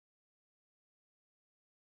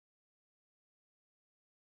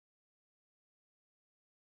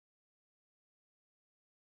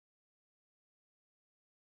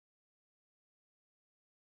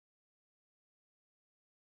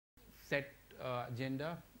set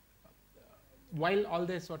agenda. While all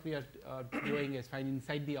this, what we are doing is fine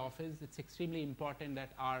inside the office, it's extremely important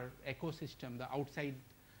that our ecosystem, the outside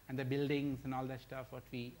and the buildings and all that stuff, what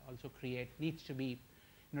we also create, needs to be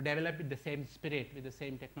developed with the same spirit, with the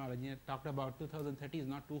same technology. I talked about 2030 is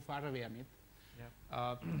not too far away, Amit.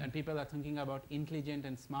 Yeah. And people are thinking about intelligent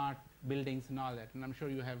and smart buildings and all that. And I'm sure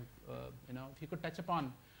you have, if you could touch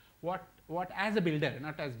upon what as a builder,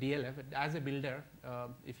 not as DLF, but as a builder,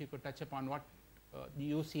 if you could touch upon what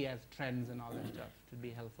you see as trends and all that stuff, it would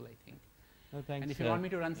be helpful, I think. No, thanks. And if you want me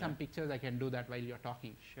to run some pictures, I can do that while you're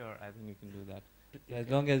talking. Sure, I think you can do that. As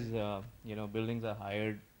long as buildings are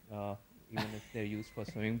hired, even if they're used for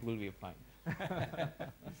swimming pool, we're fine.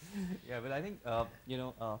 Yeah, but I think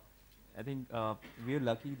we're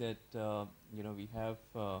lucky that we have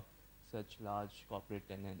such large corporate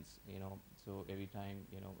tenants. So every time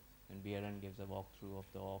when BRN gives a walkthrough of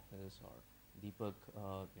the office, or Deepak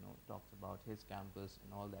talks about his campus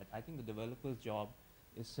and all that, I think the developer's job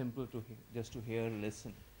is simple to just to hear,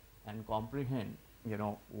 listen, and comprehend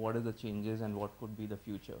what are the changes and what could be the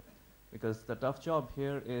future. Because the tough job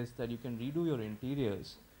here is that you can redo your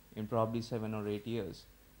interiors in probably 7 or 8 years.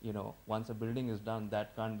 Once a building is done,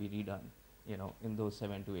 that can't be redone in those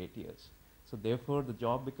 7 to 8 years. So therefore the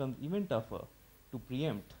job becomes even tougher to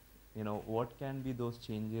preempt what can be those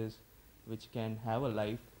changes which can have a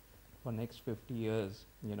life for next 50 years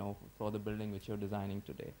for the building which you're designing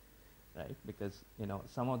today, right? Because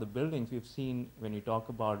some of the buildings we've seen, when you talk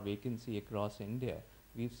about vacancy across India,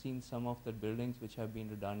 we've seen some of the buildings which have been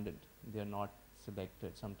redundant. They're not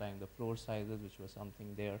selected. Sometimes the floor sizes, which was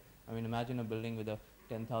something there. I mean, imagine a building with a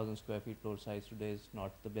 10,000 square feet floor size today is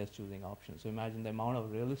not the best choosing option. So imagine the amount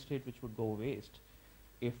of real estate which would go waste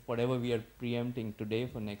if whatever we are preempting today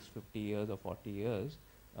for next 50 years or 40 years,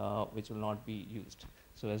 which will not be used.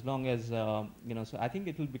 So as long as, so I think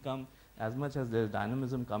it will become, as much as there's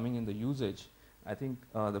dynamism coming in the usage, I think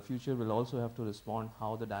the future will also have to respond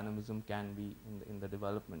how the dynamism can be in the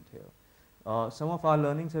development here. Some of our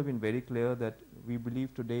learnings have been very clear that we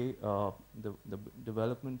believe today the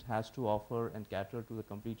development has to offer and cater to the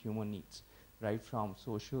complete human needs, right from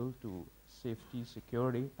social to safety,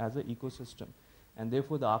 security as an ecosystem. And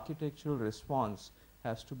therefore the architectural response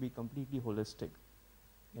has to be completely holistic.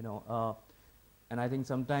 And I think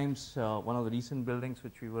sometimes one of the recent buildings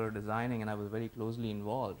which we were designing, and I was very closely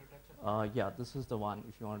involved, yeah, this is the one,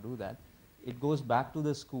 if you want to do that. It goes back to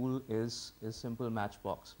the school is simple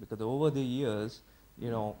matchbox, because over the years,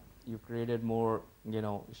 you've created more,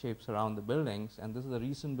 shapes around the buildings, and this is a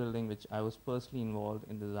recent building which I was personally involved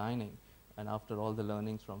in designing, and after all the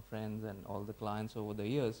learnings from friends and all the clients over the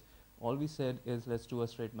years, all we said is let's do a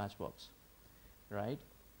straight matchbox, right?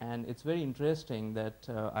 And it's very interesting that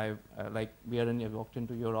I walked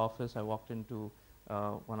into your office, I walked into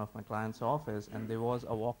one of my client's office, and there was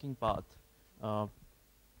a walking path.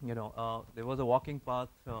 There was a walking path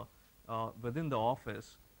within the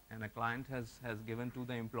office, and a client has given to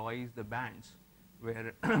the employees the bands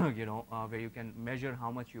where where you can measure how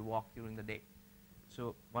much you walk during the day.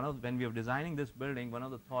 So when we were designing this building, one of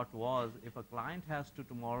the thought was, if a client has to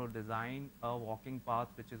tomorrow design a walking path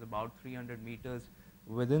which is about 300 meters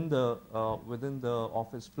within the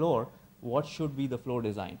office floor, what should be the floor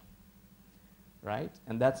design, right?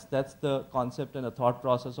 And that's the concept and the thought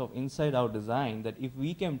process of inside out design, that if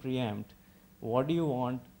we can preempt what do you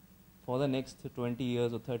want for the next 20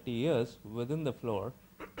 years or 30 years within the floor,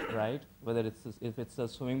 right? Whether if it's a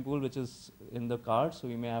swimming pool which is in the cards, so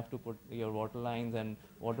you may have to put your water lines and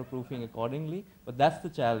waterproofing accordingly, but that's the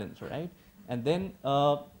challenge, right? And then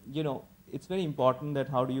it's very important that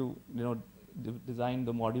how do you design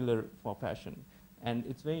the modular for fashion. And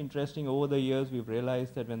it's very interesting, over the years we've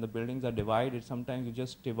realized that when the buildings are divided, sometimes you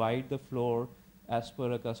just divide the floor as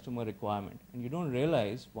per a customer requirement. And you don't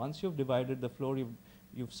realize, once you've divided the floor,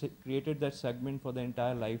 you've created that segment for the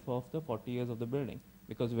entire life of the 40 years of the building.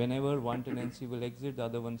 Because whenever one tenancy will exit, the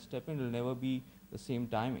other one step in, it will never be the same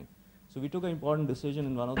timing. So we took an important decision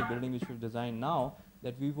in one of the buildings which we've designed now,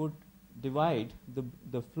 that we would divide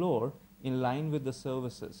the floor in line with the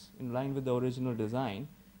services, in line with the original design,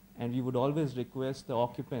 and we would always request the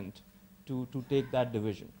occupant to take that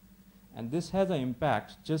division. And this has an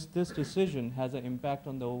impact, just this decision has an impact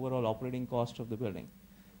on the overall operating cost of the building.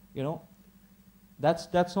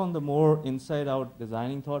 That's on the more inside out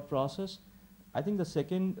designing thought process. I think the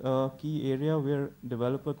second key area where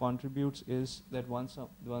developer contributes is that once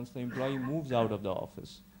the employee moves out of the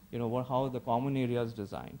office, how the common areas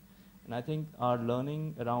design. And I think our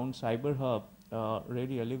learning around Cyber Hub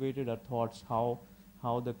really elevated our thoughts how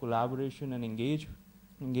the collaboration and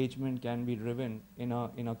engagement can be driven in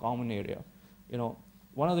a common area.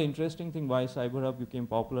 one of the interesting things why CyberHub became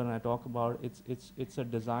popular, and I talk about it's a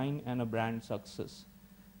design and a brand success.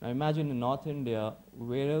 Now imagine in North India,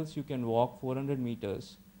 where else you can walk 400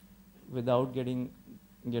 meters without getting,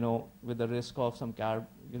 with the risk of some car,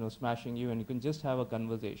 smashing you, and you can just have a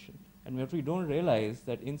conversation. And what we don't realize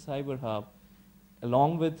that in CyberHub,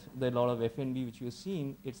 along with the lot of F&B which you've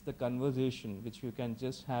seen, it's the conversation which you can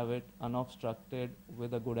just have it unobstructed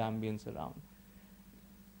with a good ambience around.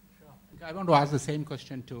 Sure. I want to ask the same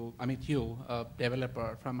question to Amit, you, a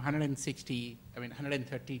developer, from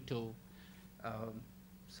 130 to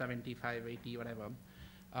 75, 80, whatever.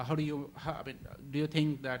 Do you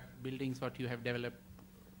think that buildings what you have developed,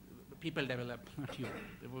 people develop, not you,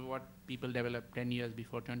 what people developed 10 years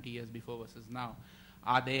before, 20 years before versus now,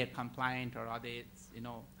 are they compliant or are they,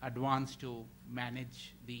 advanced to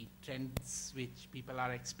manage the trends which people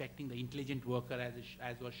are expecting, the intelligent worker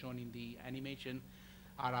as was shown in the animation?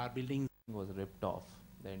 Are our buildings was ripped off,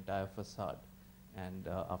 the entire facade, and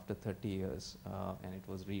after 30 years, and it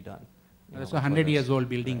was redone. That's a 100 years old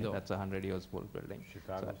building, right, though. That's a 100 years old building.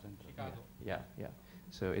 Chicago. Yeah.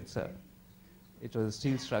 So it was a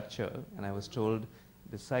steel structure, and I was told,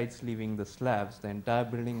 besides leaving the slabs, the entire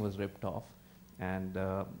building was ripped off, and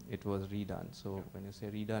it was redone. So when you say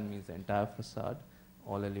redone, means the entire facade,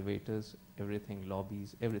 all elevators, everything,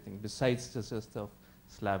 lobbies, everything, besides just the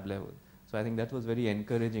slab level. So I think that was very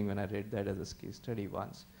encouraging when I read that as a case study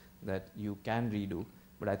once, that you can redo.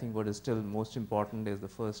 But I think what is still most important is the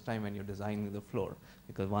first time when you're designing the floor,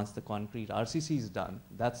 because once the concrete RCC is done,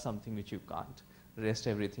 that's something which you can't. Rest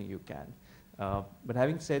everything you can. But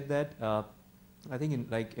having said that, I think in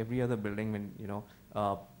like every other building, when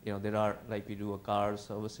there are, like, we do a car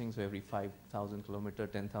servicing, so every 5,000 kilometers,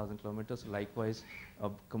 10,000 kilometers. Likewise,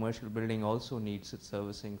 a commercial building also needs its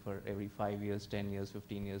servicing for every 5 years, 10 years,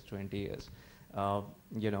 15 years, 20 years.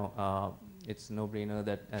 It's no-brainer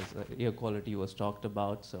that as air quality was talked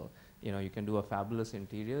about, so you can do a fabulous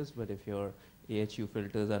interiors, but if your AHU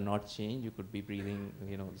filters are not changed, you could be breathing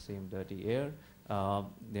the same dirty air.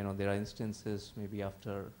 There are instances maybe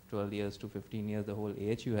after 12 years to 15 years, the whole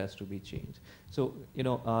AHU has to be changed. So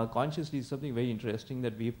consciously, it's something very interesting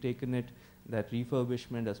that we've taken it, that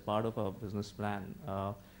refurbishment as part of our business plan.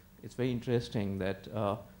 It's very interesting that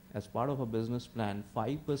as part of a business plan,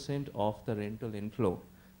 5% of the rental inflow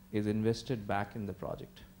is invested back in the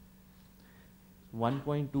project.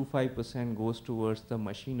 1.25% goes towards the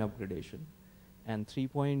machine upgradation, and 3.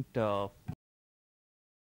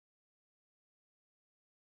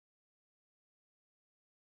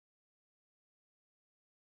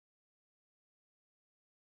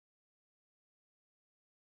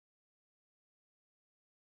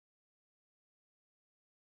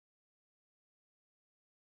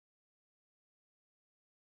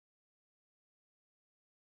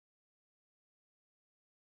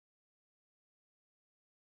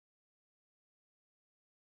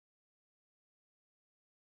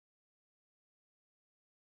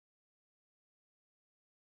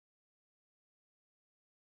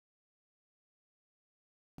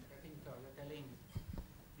 I think you're telling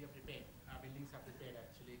we are prepared. Our buildings are prepared,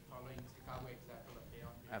 actually, following Chicago example of day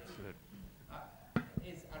on building. Absolutely.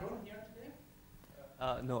 Is Arun here today?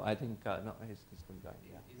 No, I think no, he's going to die.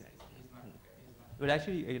 He's not. Okay, he's not. But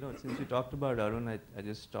actually, since you talked about Arun, I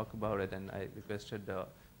just talk about it, and I requested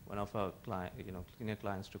one of our senior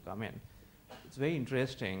clients to come in. It's very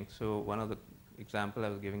interesting. So one of the example I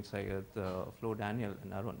was giving Syed, Flo Daniel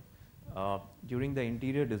and Arun, during the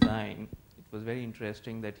interior design, it was very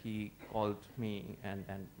interesting that he called me, and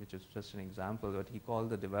which is just an example, that he called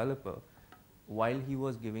the developer while he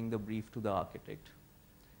was giving the brief to the architect.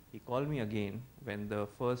 He called me again when the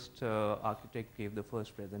first architect gave the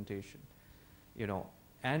first presentation,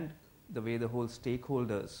 and the way the whole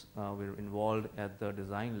stakeholders were involved at the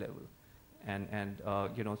design level. So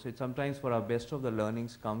it's sometimes for our best of the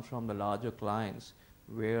learnings comes from the larger clients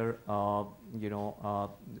where, who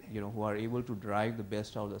are able to drive the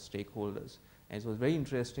best out of the stakeholders. And it was very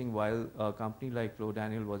interesting while a company like Flo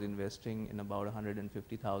Daniel was investing in about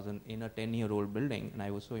 150,000 in a 10-year-old building, and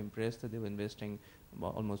I was so impressed that they were investing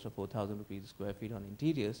about almost 4,000 rupees square feet on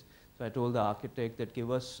interiors. So I told the architect that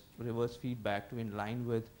give us reverse feedback to in line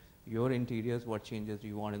with your interiors, what changes do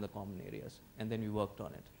you want in the common areas, and then we worked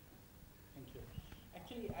on it. Thank you.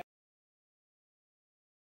 Actually,